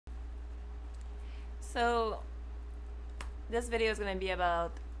So this video is gonna be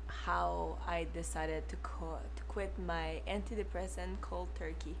about how I decided to quit my antidepressant cold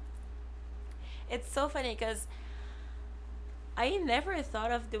turkey. It's so funny because I never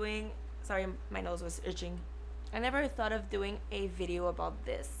thought of doing. Sorry, my nose was itching. I never thought of doing a video about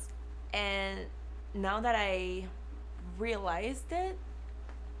this, and now that I realized it,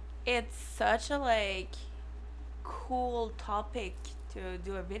 it's such a cool topic to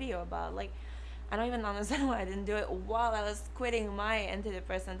do a video about. Like, I don't even understand why I didn't do it while I was quitting my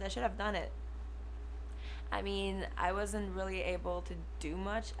antidepressant. I should have done it. I mean, I wasn't really able to do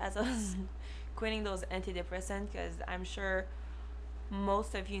much as I was quitting those antidepressants because I'm sure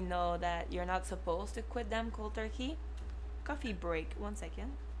most of you know that you're not supposed to quit them cold turkey. Coffee break. 1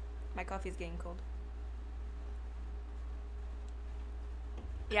 second. My coffee's getting cold.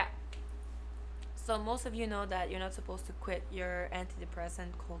 Yeah. So most of you know that you're not supposed to quit your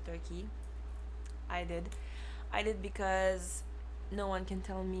antidepressant cold turkey. I did. I did because no one can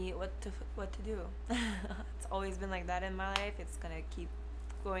tell me what to do. It's always been like that in my life. It's gonna keep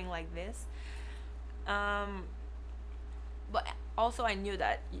going like this. Um, but also I knew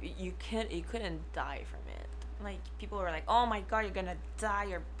that you couldn't die from it. Like people were like, "Oh my God, you're gonna die.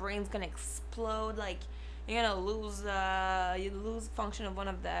 Your brain's gonna explode. Like you're gonna lose you lose function of one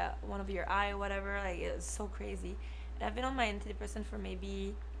of your eye, whatever." Like it's so crazy. And I've been on my antidepressant for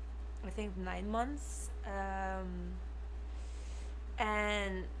maybe I think 9 months.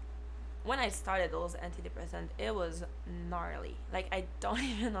 And when I started those antidepressants, it was gnarly. Like I don't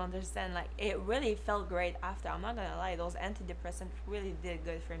even understand. Like it really felt great after. I'm not gonna lie, those antidepressants really did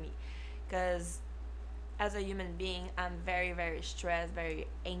good for me, because as a human being, I'm very very stressed, very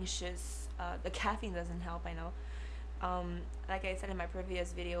anxious. The caffeine doesn't help, I know. Like I said in my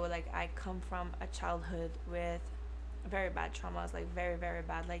previous video, like I come from a childhood with very bad traumas, like very very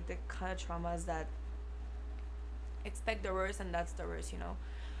bad, like the kind of traumas that expect the worst and that's the worst, you know.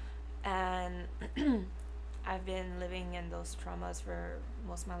 And I've been living in those traumas for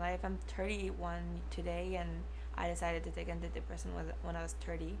most of my life. I'm 31 today, and I decided to take antidepressant when I was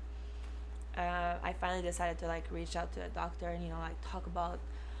 30. I finally decided to like reach out to a doctor and like talk about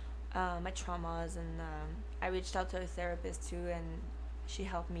my traumas, and I reached out to a therapist too, and she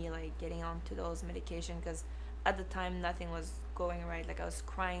helped me like getting onto those medication, because at the time nothing was going right. Like I was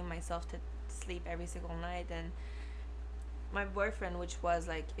crying myself to sleep every single night, and my boyfriend, which was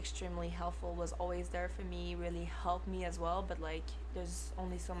like extremely helpful, was always there for me, really helped me as well, but like there's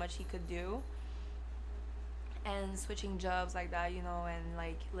only so much he could do. And switching jobs like that, and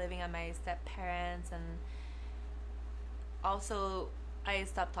like living at my step parents, and also I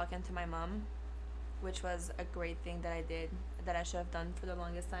stopped talking to my mom, which was a great thing that I did, that I should have done for the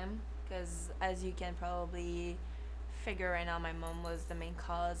longest time, because as you can probably figure right now, my mom was the main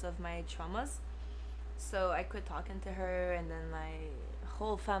cause of my traumas. So I quit talking to her, and then my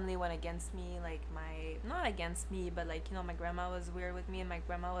whole family went against me. Like my not against me, but like my grandma was weird with me, and my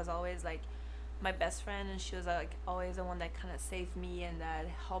grandma was always like my best friend, and she was like always the one that kind of saved me and that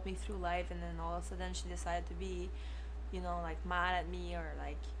helped me through life. And then all of a sudden she decided to be like mad at me, or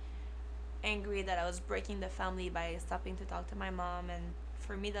like angry that I was breaking the family by stopping to talk to my mom. And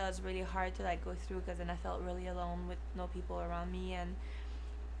for me that was really hard to like go through, because then I felt really alone with no people around me, and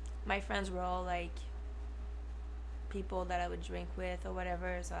my friends were all like people that I would drink with or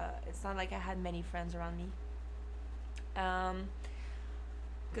whatever. So it's not like I had many friends around me.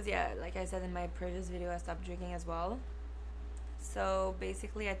 Because yeah, like I said in my previous video, I stopped drinking as well. So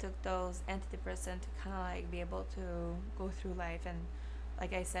basically I took those antidepressants to kind of like be able to go through life. And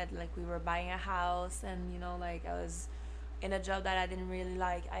like I said, like we were buying a house, and like I was in a job that I didn't really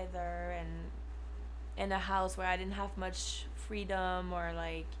like either, and in a house where I didn't have much freedom or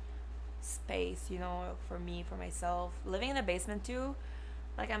like space, for me, for myself. Living in a basement too,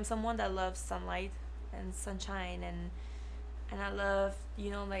 like I'm someone that loves sunlight and sunshine, and I love,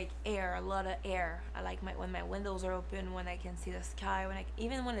 like air, a lot of air. I like when my windows are open, when I can see the sky,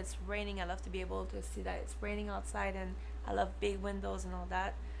 even when it's raining, I love to be able to see that it's raining outside, and I love big windows and all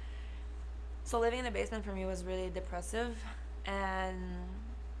that. So living in the basement for me was really depressive, and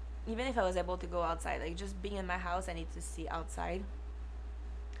even if I was able to go outside, like just being in my house, I need to see outside.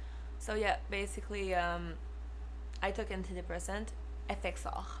 So yeah, basically, I took antidepressant,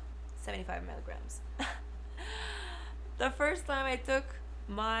 FXR, 75 milligrams. The first time I took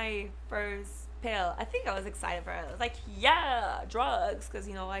my first pill, I think I was excited for it. I was like, yeah, drugs, because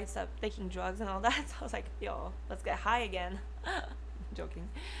I stopped taking drugs and all that. So I was like, yo, let's get high again. Joking.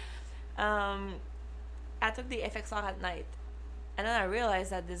 I took the FXR at night, and then I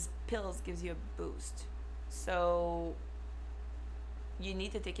realized that this pills gives you a boost. So you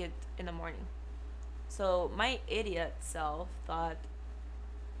need to take it in the morning. So my idiot self thought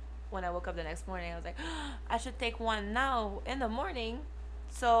when I woke up the next morning, I was like, I should take one now in the morning,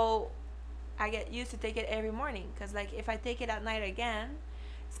 so I get used to take it every morning. Cause like if I take it at night again,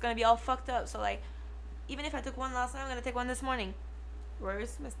 it's gonna be all fucked up. So like, even if I took one last night, I'm gonna take one this morning.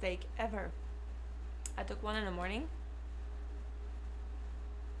 Worst mistake ever. I took one in the morning,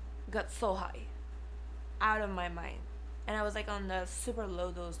 got so high, out of my mind, and I was like on the super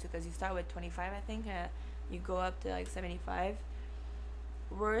low dose too, because you start with 25, I think, you go up to like 75.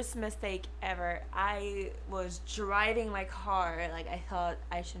 Worst mistake ever. I was driving my car, like I thought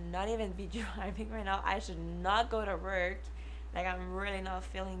I should not even be driving right now. I should not go to work. Like I'm really not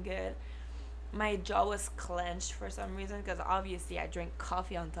feeling good. My jaw was clenched for some reason because obviously I drank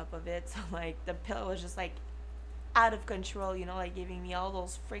coffee on top of it. So like the pillow was just like out of control, you know, like giving me all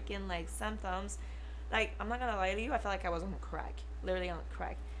those freaking like symptoms. Like I'm not gonna lie to you, I felt like I was on crack, literally on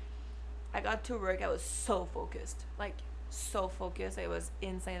crack. I got to work, I was so focused, like so focused. It was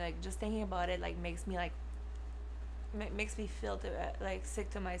insane. Like just thinking about it like makes me like makes me feel to like sick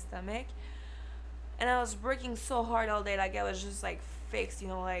to my stomach. And I was working so hard all day, like I was just like fixed, you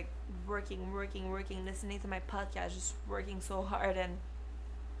know, like working, listening to my podcast, just working so hard. And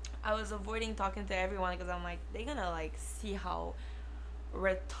I was avoiding talking to everyone because I'm like, they're gonna like see how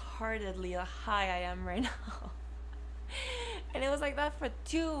retardedly high I am right now. And it was like that for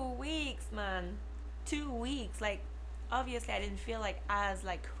 2 weeks, man. 2 weeks. Like obviously I didn't feel like as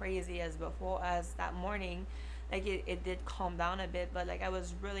like crazy as before, as that morning. Like it did calm down a bit, but like I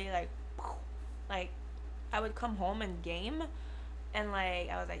was really like I would come home and game, and like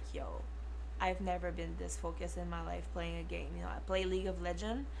I was like, yo, I've never been this focused in my life playing a game. You know, I play League of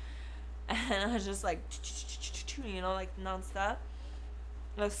Legends, and I was just like, you know, like nonstop.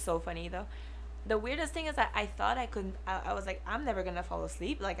 It was so funny though. The weirdest thing is that I thought I couldn't. I was like, I'm never gonna fall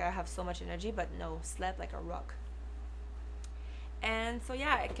asleep. Like I have so much energy, but no, slept like a rock. And so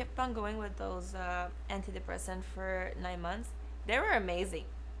yeah, I kept on going with those antidepressant for 9 months. They were amazing.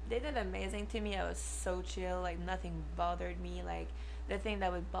 They did amazing to me. I was so chill. Like nothing bothered me. Like the thing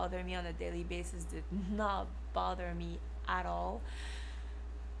that would bother me on a daily basis did not bother me at all.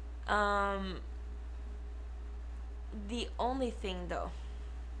 Um, the only thing though,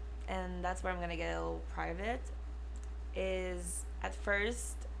 and that's where I'm gonna get a little private, is at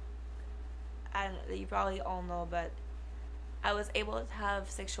first, and you probably all know, but I was able to have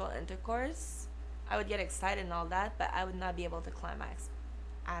sexual intercourse. I would get excited and all that, but I would not be able to climax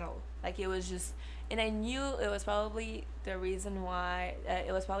at all. Like it was just, and I knew it was probably the reason why.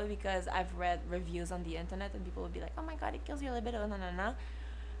 It was probably because I've read reviews on the internet and people would be like, "Oh my god, it kills your libido,"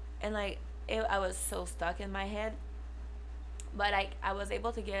 and like I was so stuck in my head. But like I was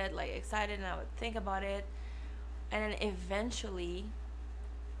able to get like excited and I would think about it, and then eventually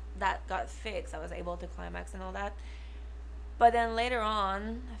that got fixed. I was able to climax and all that. But then later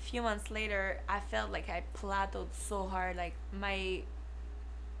on, a few months later, I felt like I plateaued so hard. Like my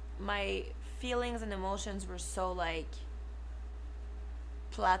feelings and emotions were so like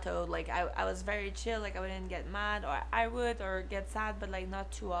plateaued. Like I was very chill. Like I wouldn't get mad, or I would, or get sad, but like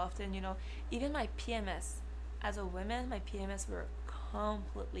not too often, you know. Even my PMS, as a woman, my PMS were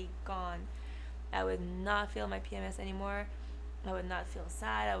completely gone. I would not feel my PMS anymore. I would not feel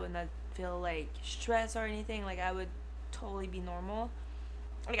sad. I would not feel like stress or anything. Like I would totally be normal.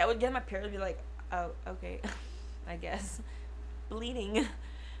 Like I would get my period and be like, oh, okay, I guess, bleeding,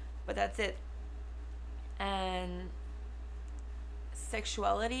 but that's it. And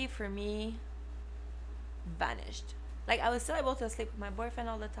sexuality for me vanished. Like I was still able to sleep with my boyfriend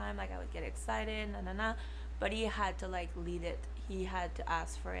all the time. Like I would get excited, but he had to like lead it. He had to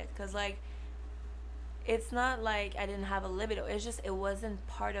ask for it, cause like it's not like I didn't have a libido. It's just it wasn't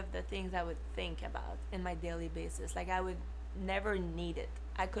part of the things I would think about in my daily basis. Like I would never need it.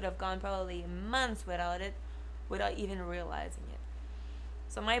 I could have gone probably months without it, without even realizing it.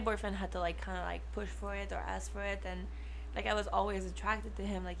 So my boyfriend had to like kind of like push for it or ask for it, and like I was always attracted to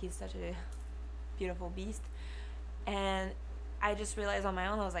him. Like he's such a beautiful beast, and I just realized on my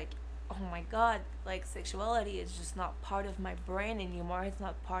own. I was like, oh my god, like sexuality is just not part of my brain anymore. It's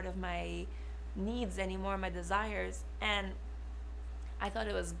not part of my needs anymore, my desires. And I thought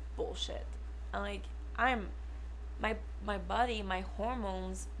it was bullshit. I'm like, my body, my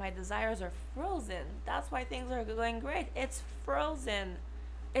hormones, my desires are frozen. That's why things are going great. It's frozen.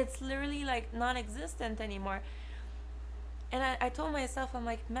 It's literally like non-existent anymore. And I told myself, I'm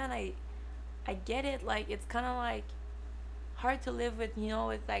like, man, I get it. Like it's kind of like hard to live with, you know,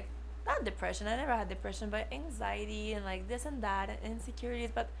 with like not depression. I never had depression, but anxiety and like this and that and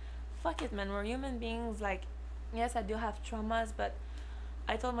insecurities. But fuck it, man, we're human beings. Like yes, I do have traumas, but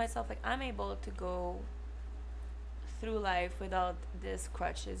I told myself like I'm able to go through life without these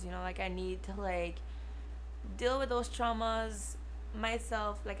crutches, you know, like I need to like deal with those traumas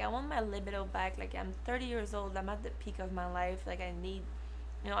myself. Like I want my libido back. Like I'm 30 years old, I'm at the peak of my life. Like I need,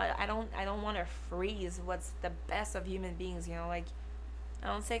 you know, I don't want to freeze what's the best of human beings, you know. Like I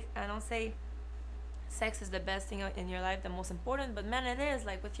don't say sex is the best thing in your life, the most important, but man, it is.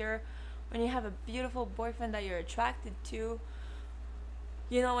 Like with your, when you have a beautiful boyfriend that you're attracted to,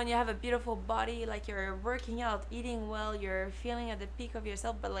 you know, when you have a beautiful body, like you're working out, eating well, you're feeling at the peak of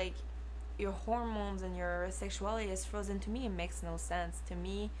yourself, but like your hormones and your sexuality is frozen. To me, it makes no sense. To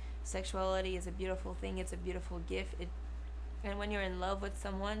me, sexuality is a beautiful thing, it's a beautiful gift. And when you're in love with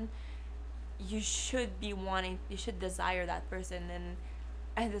someone, you should be wanting, you should desire that person. And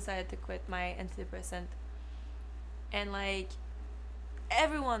I decided to quit my antidepressant. And like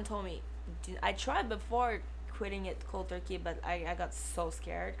everyone told me, I tried before quitting it cold turkey, but I got so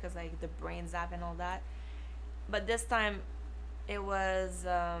scared because like the brain zap and all that. But this time it was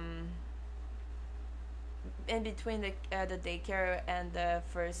in between the daycare and the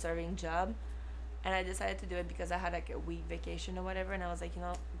first serving job, and I decided to do it because I had like a week vacation or whatever, and I was like, you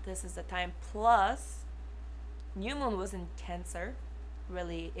know, this is the time. Plus new moon was in Cancer.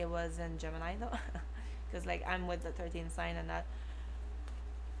 Really, it was in Gemini though, because like I'm with the 13th sign and that.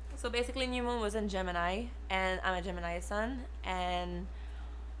 So basically new moon was in Gemini, and I'm a Gemini sun, and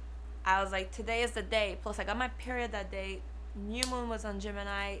I was like, today is the day. Plus I got my period that day. New moon was on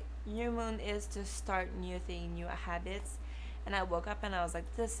Gemini. New moon is to start new thing, new habits. And I woke up and I was like,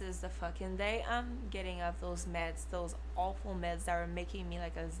 this is the fucking day. I'm getting off those meds, those awful meds that were making me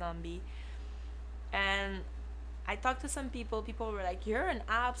like a zombie. And I talked to some people. People were like, you're an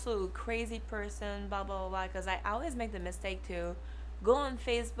absolute crazy person, blah blah blah. Because I always make the mistake to go on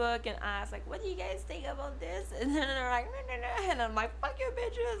Facebook and ask like, what do you guys think about this? And then they're like, no, no, no. And I'm like, fuck you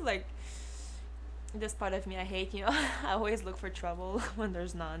bitches. Like, this part of me I hate, you know. I always look for trouble when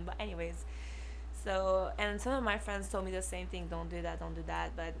there's none. But anyways, so, and some of my friends told me the same thing, don't do that, don't do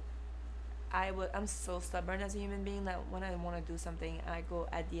that. But I'm so stubborn as a human being that when I want to do something, I go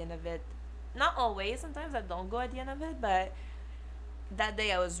at the end of it. Not always, sometimes I don't go at the end of it, but that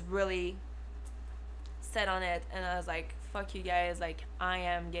day I was really set on it, and I was like, fuck you guys, like I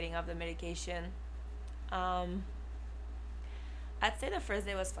am getting off the medication. um I'd say the first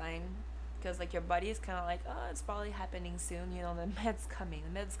day was fine, because like your body is kind of like, oh, it's probably happening soon, you know, the med's coming,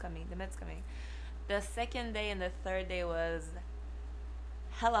 the med's coming, the med's coming. The second day and the third day was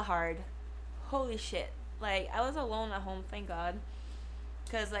hella hard. Holy shit, like I was alone at home, thank god,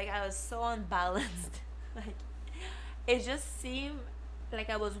 because like I was so unbalanced. Like it just seemed like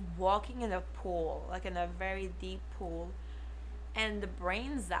I was walking in a pool, like in a very deep pool, and the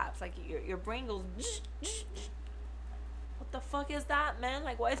brain zaps, like your brain goes what the fuck is that, man?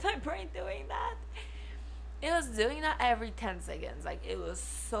 Like why is my brain doing that? It was doing that every 10 seconds. Like it was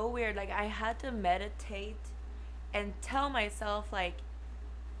so weird. Like I had to meditate and tell myself like,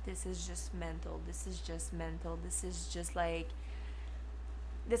 this is just mental, this is just mental, this is just like,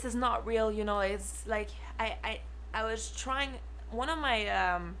 this is not real, you know. It's like I was trying. One of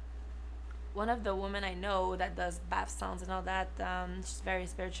my one of the women I know that does bath sounds and all that, she's very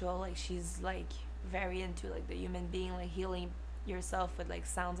spiritual. Like she's like very into like the human being, like healing yourself with like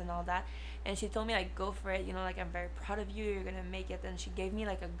sounds and all that. And she told me like, go for it, you know, like I'm very proud of you, you're gonna make it. And she gave me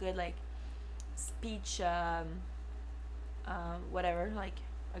like a good like speech, whatever, like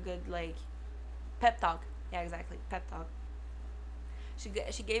a good like pep talk. Yeah, exactly, pep talk. She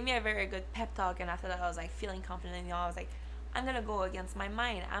gave me a very good pep talk, and after that I was like feeling confident, you know. I was like, I'm gonna go against my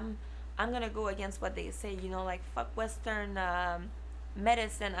mind. I'm gonna go against what they say, you know, like fuck Western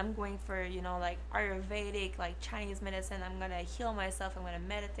medicine. I'm going for, you know, like Ayurvedic, like Chinese medicine. I'm gonna heal myself, I'm gonna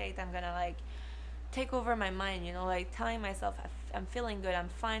meditate, I'm gonna like take over my mind, you know, like telling myself I'm feeling good, I'm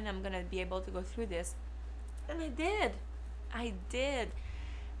fine, I'm gonna be able to go through this. And I did.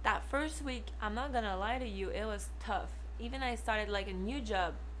 That first week, I'm not gonna lie to you, it was tough. Even I started like a new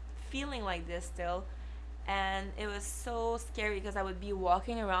job feeling like this still, and it was so scary because I would be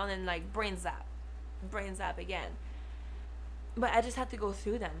walking around and like brain zap again. But I just had to go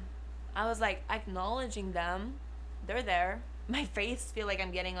through them. I was like acknowledging them, they're there. My face feel like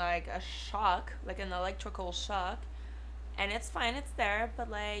I'm getting like a shock, like an electrical shock, and it's fine, it's there,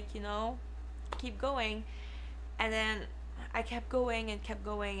 but like, you know, keep going. And then I kept going and kept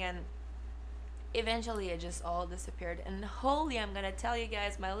going, and eventually it just all disappeared. And holy, I'm gonna tell you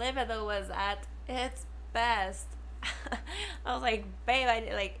guys, my libido was at its best. I was like, babe,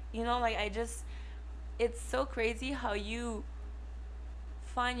 I like, you know, like I just, it's so crazy how you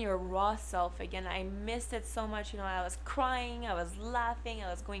find your raw self again. I missed it so much. I was crying, I was laughing, I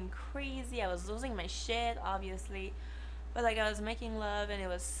was going crazy, I was losing my shit, obviously. But like I was making love and it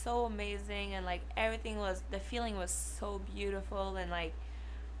was so amazing, and like everything was, the feeling was so beautiful. And like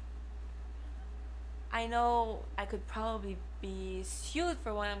I know I could probably be sued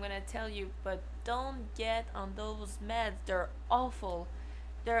for what I'm gonna tell you, but don't get on those meds. They're awful.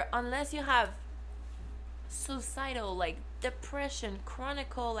 They're, unless you have suicidal, like depression,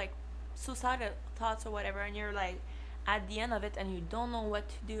 chronicle, like suicidal thoughts or whatever, and you're like at the end of it and you don't know what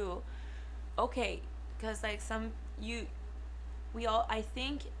to do. Okay, because like some you we all I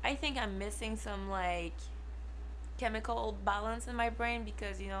think I'm missing some like chemical balance in my brain,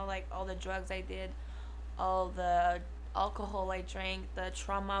 because like all the drugs I did, all the alcohol I drank, the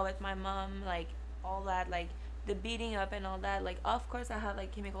trauma with my mom, like all that, like the beating up and all that. Like of course I have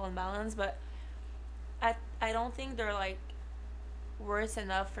like chemical imbalance, but I don't think they're like worse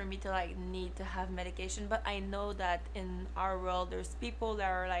enough for me to like need to have medication. But I know that in our world there's people that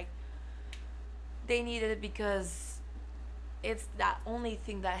are like, they need it because it's that only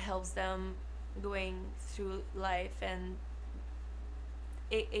thing that helps them going through life, and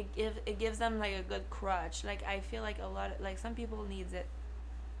it gives them like a good crutch. Like I feel like a lot of, like some people needs it,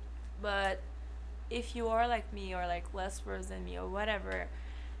 but if you are like me or like less worse than me or whatever,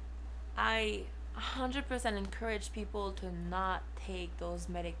 I 100% encourage people to not take those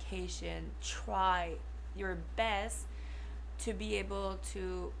medication. Try your best to be able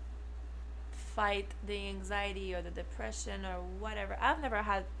to fight the anxiety or the depression or whatever. I've never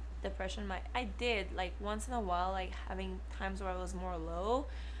had depression. I did like once in a while, like having times where I was more low,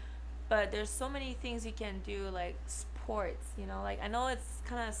 but there's so many things you can do, like sports. Like I know it's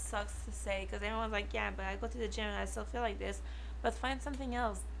kind of sucks to say because everyone's like, yeah, but I go to the gym and I still feel like this. But find something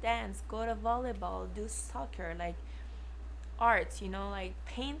else. Dance, go to volleyball, do soccer, like arts, like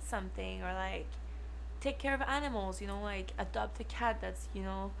paint something, or like take care of animals, like adopt a cat that's,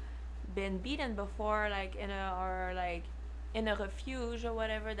 been beaten before, like in a, or like in a refuge or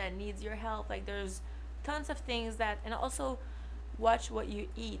whatever, that needs your help. Like there's tons of things that, and also watch what you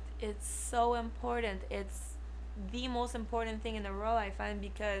eat. It's so important. It's the most important thing in the world, I find,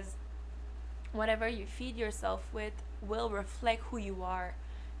 because whatever you feed yourself with will reflect who you are.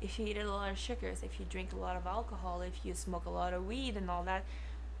 If you eat a lot of sugars, if you drink a lot of alcohol, if you smoke a lot of weed and all that,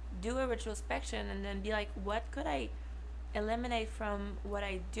 do a retrospection and then be like, what could I eliminate from what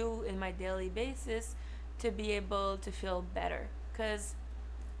I do in my daily basis to be able to feel better? Because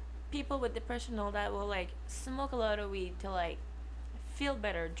people with depression and all that will like smoke a lot of weed to like feel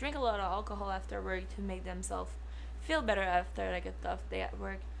better, drink a lot of alcohol after work to make themselves feel better after like a tough day at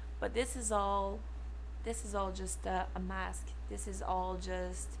work. But this is all just a mask. This is all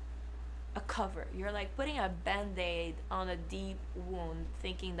just a cover. You're like putting a band-aid on a deep wound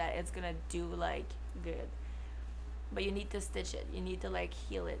thinking that it's gonna do like good, but you need to stitch it. You need to like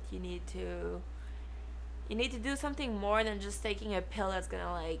heal it. You need to do something more than just taking a pill that's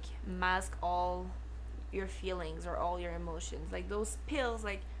gonna like mask all your feelings or all your emotions. Like those pills,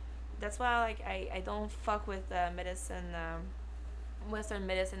 like that's why like I don't fuck with medicine, Western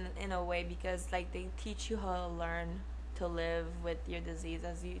medicine in a way, because like they teach you how to learn to live with your disease,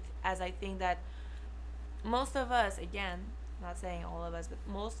 as I think that most of us, again, not saying all of us, but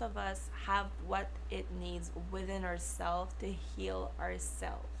most of us have what it needs within ourselves to heal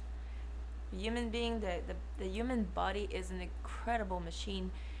ourselves. Human being, the human body is an incredible machine.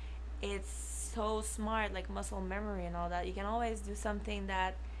 It's so smart, like muscle memory and all that. You can always do something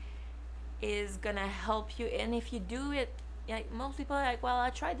that is gonna help you, and if you do it, like most people are like, well, I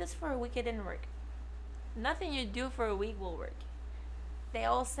tried this for a week, it didn't work. Nothing you do for a week will work. They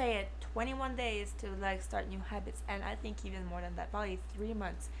all say it, 21 days to like start new habits, and I think even more than that, probably 3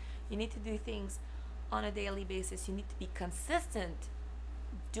 months. You need to do things on a daily basis. You need to be consistent.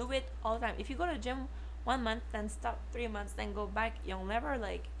 Do it all the time. If you go to the gym 1 month, then stop 3 months, then go back, you'll never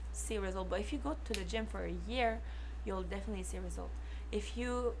like see a result. But if you go to the gym for a year, you'll definitely see a result. If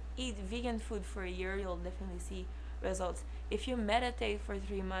you eat vegan food for a year, you'll definitely see results. If you meditate for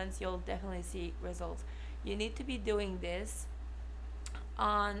 3 months, you'll definitely see results. You need to be doing this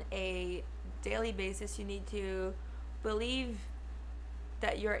on a daily basis. You need to believe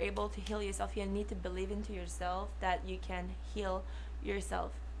that you're able to heal yourself. You need to believe into yourself that you can heal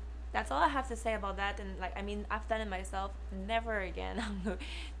yourself. That's all I have to say about that. And like, I mean, I've done it myself. Never again.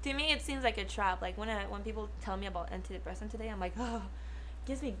 To me, it seems like a trap. Like when people tell me about antidepressant today, I'm like, oh,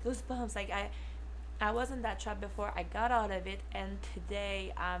 gives me goosebumps. Like I wasn't that trapped before. I got out of it, and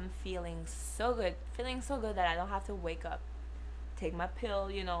today I'm feeling so good. Feeling so good that I don't have to wake up, take my pill,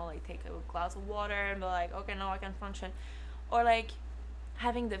 like take a glass of water and be like, okay, now I can function. Or like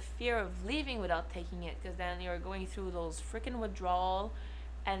having the fear of leaving without taking it, because then you're going through those freaking withdrawal,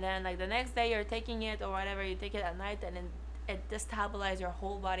 and then like the next day you're taking it or whatever, you take it at night, and then it destabilizes your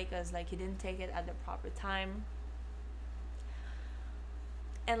whole body because like you didn't take it at the proper time.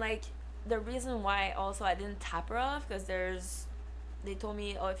 And like the reason why also I didn't tap her off, because they told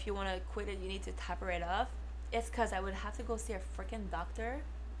me, oh, if you want to quit it you need to tap her right off. It's because I would have to go see a freaking doctor,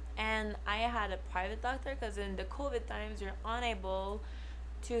 and I had a private doctor because in the COVID times you're unable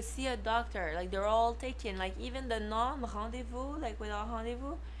to see a doctor. Like they're all taken. Like even the non-rendezvous, like without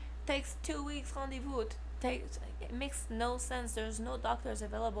rendezvous, takes 2 weeks rendezvous. It makes no sense. There's no doctors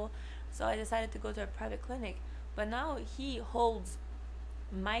available, so I decided to go to a private clinic. But now he holds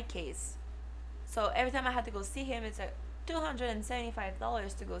my case, so every time I had to go see him, it's like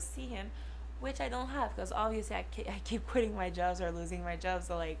 $275 to go see him, which I don't have because obviously I keep quitting my jobs or losing my job.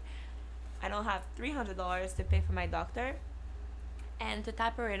 So like I don't have $300 to pay for my doctor. And to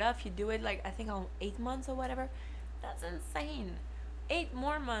taper it off, you do it like I think on 8 months or whatever. That's insane. 8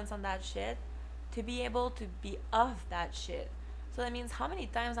 more months on that shit to be able to be off that shit. So that means how many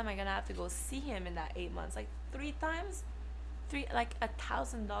times am I gonna have to go see him in that 8 months? Like 3 times? Like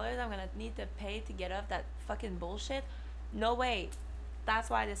 $1,000 I'm gonna need to pay to get off that fucking bullshit? No way. That's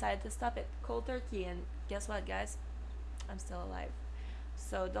why I decided to stop it cold turkey. And guess what, guys? I'm still alive.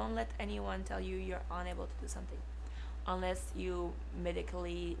 So don't let anyone tell you you're unable to do something unless you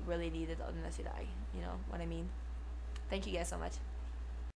medically really need it, unless you die. You know what I mean? Thank you guys so much.